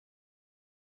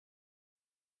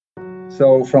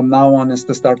So from now on is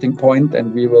the starting point,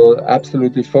 and we will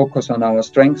absolutely focus on our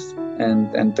strengths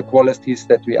and the qualities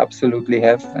that we absolutely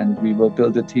have, and we will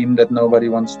build a team that nobody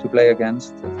wants to play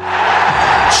against.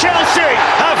 Chelsea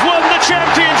have won the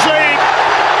Champions League.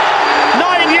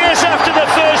 9 years after the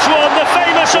first one, the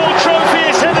famous old trophy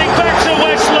is heading back to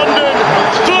West London.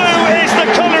 Blue is the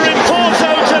colour in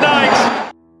Porto tonight.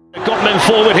 They've got men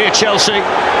forward here, Chelsea.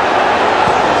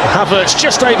 Havertz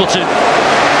just able to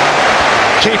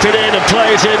keep it in and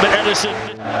play it in, but Ederson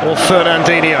or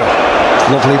Fernandinho.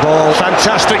 Lovely ball.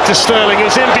 Fantastic to Sterling,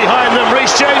 who's in behind them.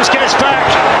 Reece James gets back.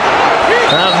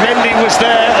 And Mendy was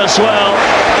there as well.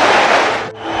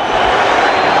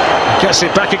 Gets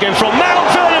it back again from Mount.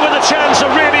 Werner with a chance, a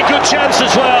really good chance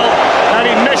as well. And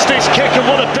he missed his kick, and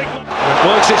what a big one. It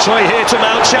works its way here to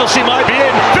Mount. Chelsea might be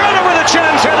in. Werner with a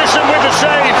chance. Ederson with the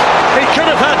save. He could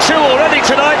have had two already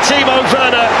tonight, Timo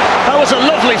Werner. That was a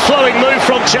lovely flowing move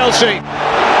from Chelsea.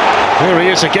 Here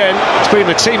he is again. It's been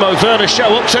the Timo Werner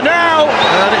show up to now.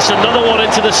 And it's another one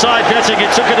into the side netting. It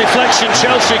took a deflection,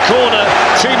 Chelsea corner.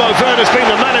 Timo Werner's been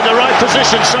the man in the right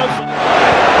position so far.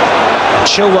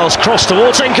 Chilwell's cross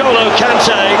towards N'Golo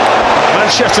Kante.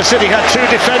 Manchester City had two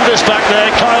defenders back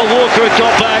there. Kyle Walker had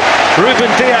got back.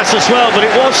 Ruben Dias as well, but it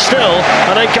was still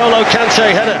an N'Golo Kante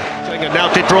header. And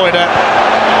now De Bruyne.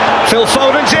 Phil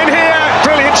Foden's in here.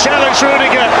 Brilliant challenge,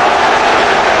 Rudiger.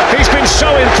 He's been so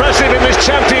impressive in this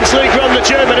Champions League run, the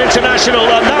German international,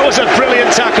 and that was a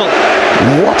brilliant tackle.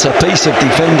 What a piece of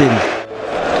defending.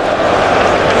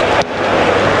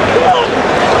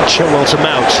 Chilwell to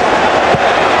Mount.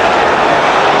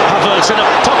 Havertz in a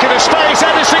pocket of space.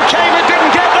 Ederson came and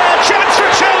didn't get there. Chance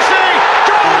for Chelsea.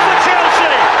 Goal for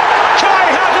Chelsea. Kai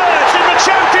Havertz in the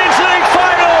Champions League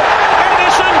final.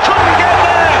 Ederson couldn't get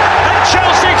there, and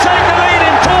Chelsea take the lead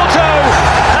in Porto.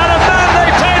 And a man they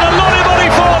paid a lot of money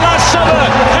for last summer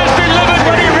has delivered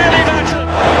when he really mattered.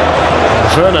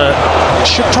 Werner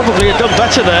should probably have done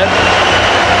better there.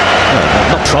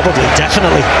 Not probably,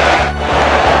 definitely.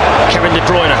 Kevin De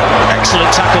Bruyne, excellent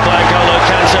tackle by N'Golo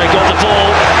Kante, got the ball,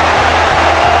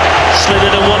 slid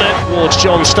it and won it towards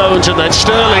John Stones, and then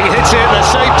Sterling hits it, the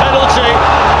save penalty.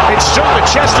 It struck the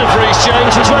chest of Reece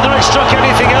James, as whether it struck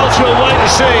anything else we'll wait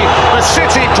and see. The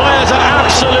City players are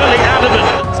absolutely adamant.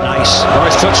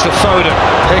 Nice touch for Foden.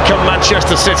 Here come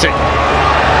Manchester City.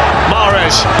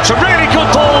 Mahrez, it's a really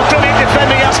good ball, brilliant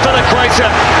defending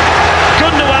Azpilicueta.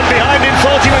 Gundogan behind him,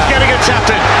 thought he was getting a tap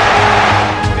in.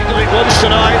 It once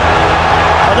tonight,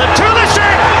 and then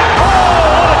Pulisic! Oh,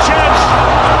 what a chance!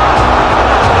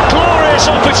 Glorious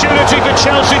opportunity for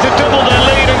Chelsea to double their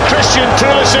lead, and Christian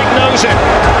Pulisic knows it.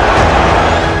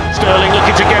 Sterling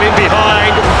looking to get in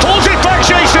behind, pulls it back,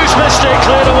 Jesus missed it,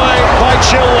 cleared away by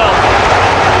Chilwell.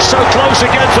 So close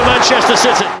again for Manchester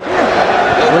City.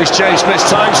 Reece James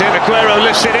missed times it, Aguero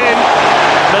lifts it in,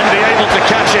 Mendy able to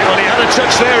catch it, well he had a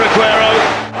touch there, Aguero.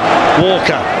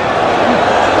 Walker.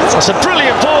 That's a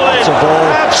brilliant ball in,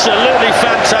 absolutely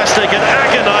fantastic and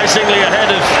agonisingly ahead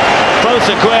of both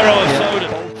Aguero and Foden.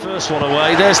 First one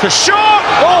away, there's the shot!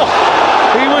 Oh!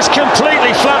 He was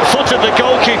completely flat-footed, the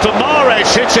goalkeeper.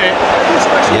 Mahrez hit it.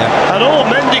 Yeah. And all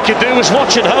Mendy could do was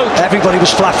watch and hope. Everybody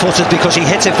was flat-footed because he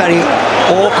hit it very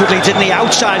awkwardly, didn't he?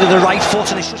 Outside of the right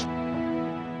foot, and it's just...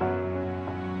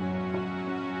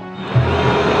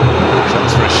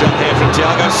 Chance for a shot here from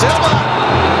Thiago Silva.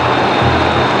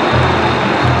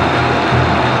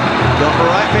 Got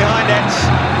right behind it.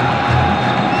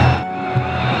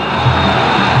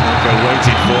 Go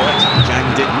waited for it. Jang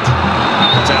didn't.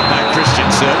 Cut out by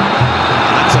Christensen.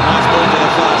 That's a nice ball to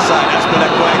the far side.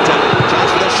 Azpilicueta.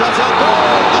 Chance for the shot on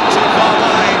goal. Not too far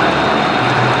wide.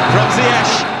 From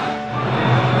Ziyech.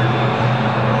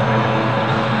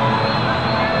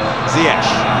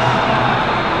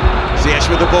 Ziyech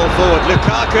with the ball forward.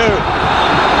 Lukaku.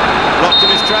 Blocked in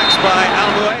his tracks by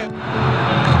Almué.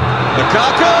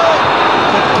 Lukaku!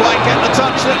 Couldn't quite get the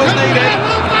touch that was needed.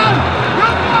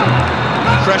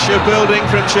 Pressure building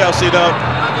from Chelsea though.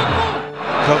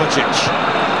 Kovacic.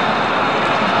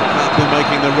 Lukaku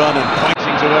making the run and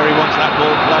pointing to where he wants that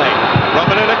ball played.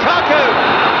 Romelu Lukaku!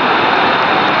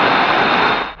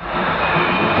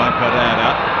 By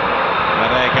Pereira.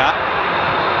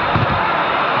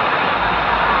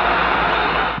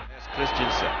 There's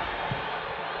Christensen.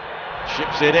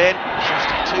 Ships it in,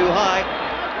 just too high.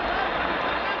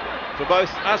 For both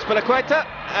Azpilicueta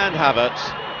and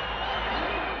Havertz.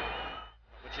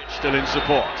 Kovacic still in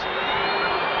support.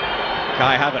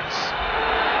 Kai Havertz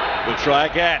will try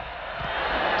again.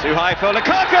 Too high for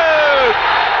Lukaku!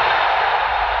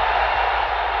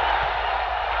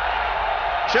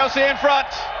 Chelsea in front.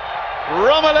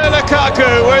 Romelu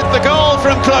Lukaku with the goal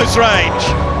from close range.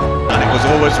 And it was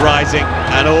always rising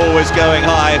and always going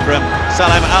high from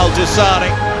Salem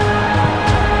Al-Jussari.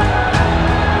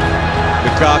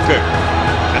 Lukaku,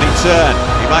 can he turn?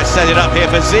 He might set it up here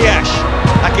for Ziyech.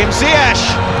 Hakim Ziyech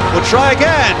will try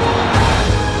again.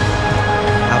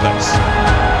 Havertz.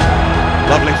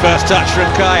 Lovely first touch from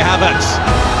Kai Havertz.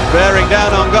 Bearing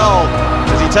down on goal.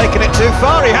 Has he taken it too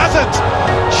far? He hasn't.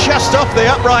 Just off the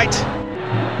upright.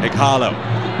 Ighalo.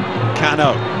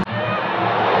 Kano.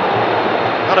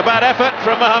 Not a bad effort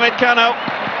from Mohamed Kano.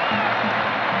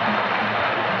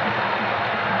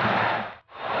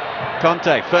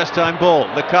 Conte, first time ball.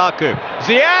 Lukaku.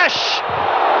 Ziyech!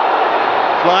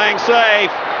 Flying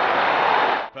save.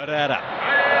 Pereira.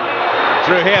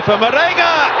 Through here for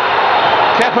Marega.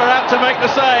 Kepa out to make the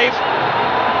save.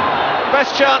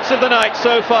 Best chance of the night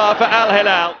so far for Al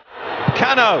Hilal.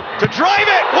 Kano to drive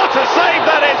it. What a save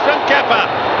that is from Kepa.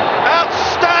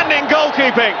 Outstanding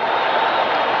goalkeeping.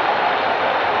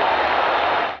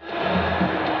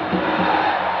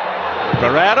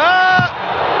 Pereira.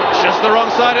 Just the wrong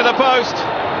side of the post.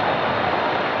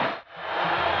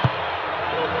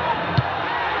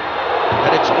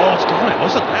 Headed towards goal. It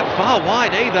wasn't that far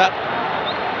wide either.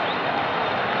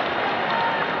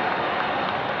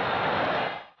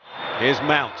 Here's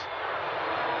Mount.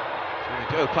 Trying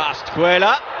to go past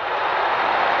Cuela.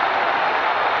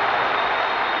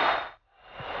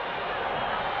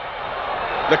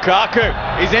 Lukaku.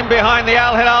 He's in behind the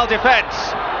Al Hilal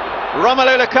defence.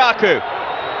 Romelu Lukaku.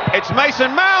 It's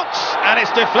Mason Mount, and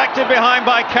it's deflected behind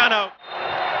by Kano.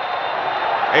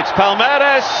 It's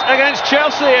Palmeiras against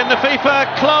Chelsea in the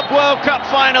FIFA Club World Cup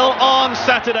final on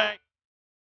Saturday.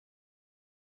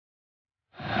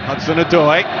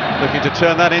 Hudson-Odoi looking to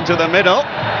turn that into the middle.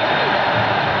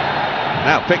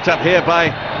 Now picked up here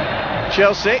by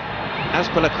Chelsea.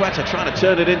 Azpilicueta trying to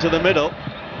turn it into the middle.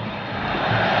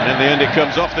 And in the end it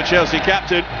comes off the Chelsea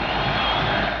captain.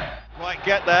 Quite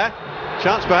get there.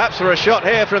 Chance perhaps for a shot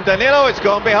here from Danilo. It's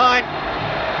gone behind.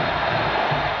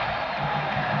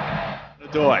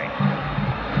 Odoi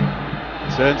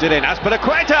turns it in.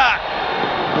 Azpilicueta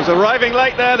was arriving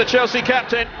late there, the Chelsea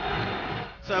captain.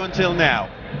 So until now.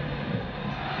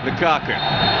 Lukaku.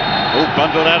 Oh,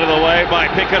 bundled out of the way by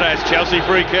Piqueres. Chelsea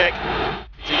free kick.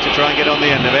 To try and get on the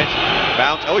end of it.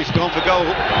 Bounce. Oh, he's gone for goal.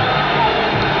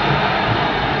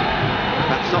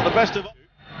 That's not the best of all.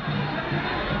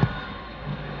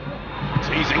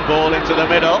 Teasing ball into the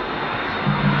middle.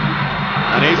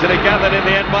 And easily gathered in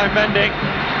the end by Mendy.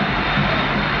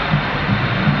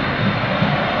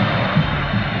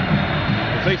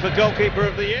 The FIFA goalkeeper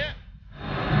of the year.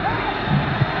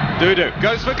 Dudu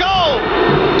goes for goal!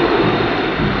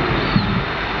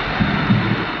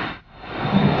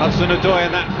 Hudson-Odoi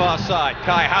on that far side.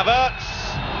 Kai Havertz.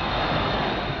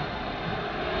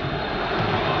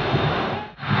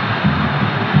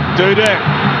 Dudu.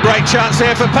 Great chance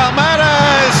here for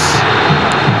Palmeiras.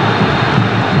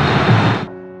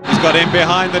 He's got in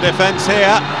behind the defence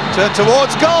here. Turned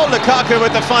towards goal. Lukaku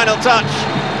with the final touch.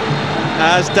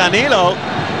 As Danilo.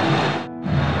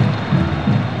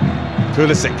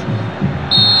 Pulisic.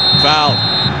 Foul.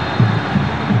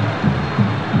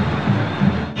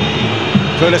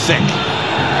 Pulisic.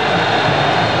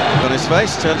 On his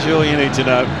face, tells you all you need to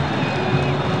know.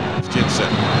 Jinson.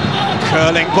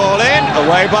 Curling ball in,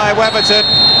 away by Weberton.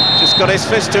 Just got his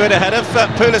fist to it ahead of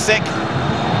Pulisic.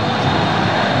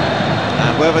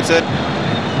 And Weberton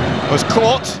was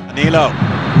caught. Danilo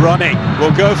running,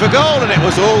 will go for goal, and it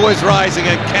was always rising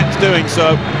and kept doing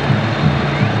so.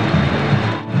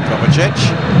 Kovacic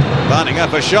lining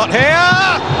up a shot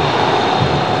here.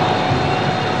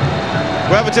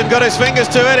 Weberton got his fingers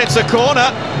to it. It's a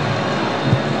corner.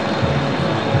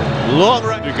 Long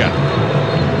run.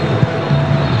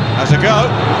 Has a go.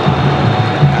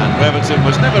 And Weberton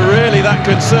was never really that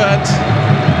concerned.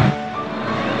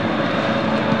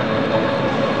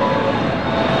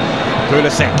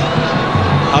 Pulisic.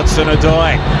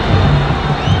 Hudson-Odoi.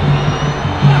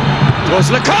 Towards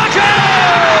Lukaku!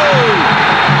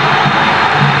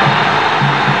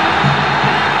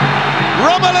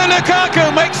 Romelu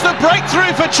Lukaku makes the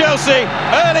breakthrough for Chelsea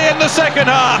early in the second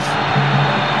half.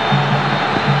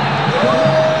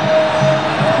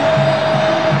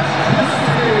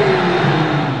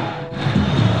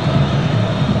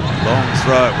 Long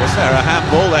throw. Was there a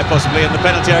handball there possibly in the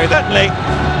penalty area? Certainly,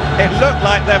 it looked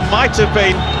like there might have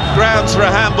been grounds for a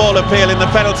handball appeal in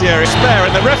the penalty area. Spare,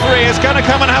 and the referee is going to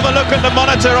come and have a look at the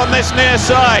monitor on this near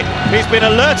side. He's been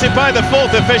alerted by the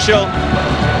fourth official.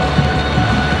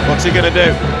 What's he going to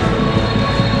do?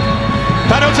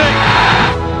 Penalty!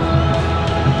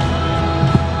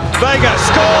 Vega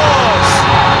scores!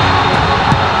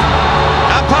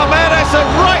 And Palmeiras are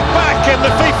right back in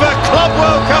the FIFA Club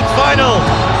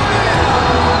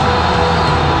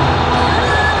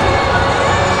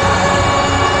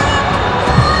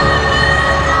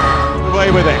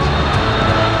away with it.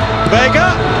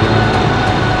 Vega.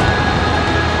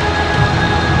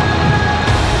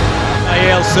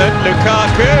 Nielsen,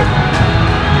 Lukaku.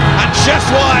 And just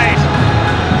wide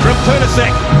from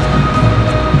Pulisic.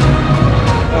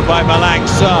 By Malang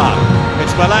Sarr.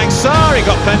 It's Malang Sarr, he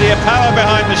got plenty of power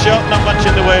behind the shot, not much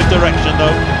in the way of direction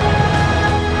though.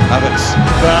 Havertz,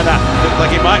 Werner, looked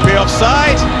like he might be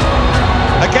offside.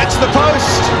 Against the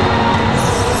post.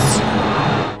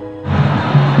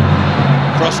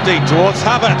 Cross deep towards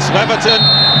Havertz. Weverton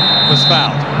was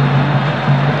fouled.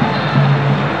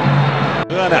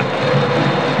 Werner.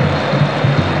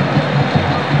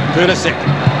 Pulisic.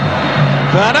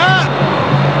 Werner!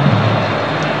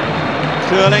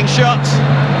 Curling shot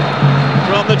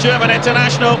from the German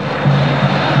international.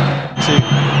 To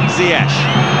Ziyech.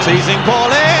 Teasing ball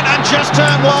in and just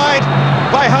turned wide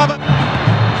by Havertz.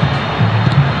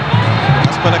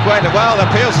 Spilicueta, well,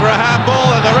 appeals for a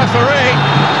handball and the referee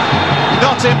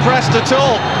not impressed at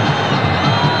all.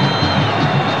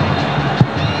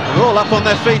 They're all up on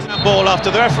their feet. Ball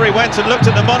after the referee went and looked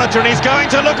at the monitor, and he's going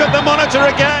to look at the monitor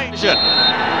again.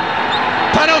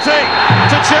 Penalty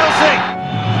to Chelsea.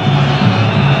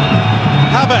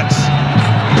 Havertz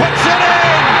puts it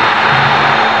in!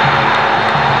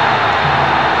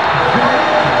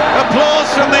 Applause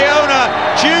from the owner,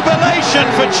 jubilation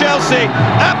for Chelsea,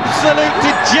 absolute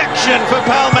dejection for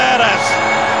Palmeiras.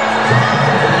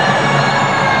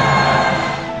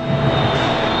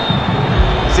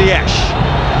 Ziyech,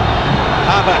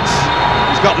 Havertz,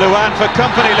 he's got Luan for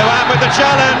company, Luan with the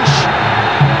challenge,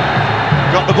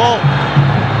 got the ball.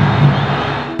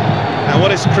 Now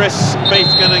what is Chris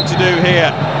Beath going to do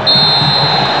here?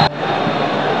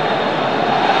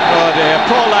 Oh dear,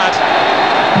 poor lad.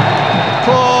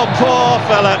 Poor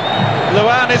fella.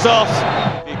 Luan is off.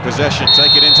 Big possession,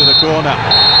 take it into the corner.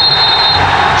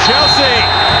 Chelsea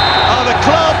are the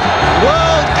Club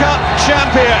World Cup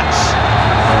champions.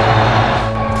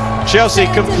 Chelsea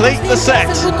complete the set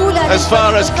as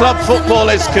far as club football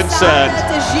is concerned.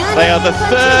 They are the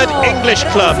third English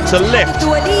club to lift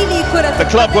the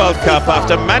Club World Cup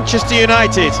after Manchester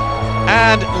United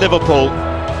and Liverpool.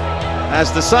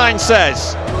 As the sign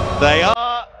says, they are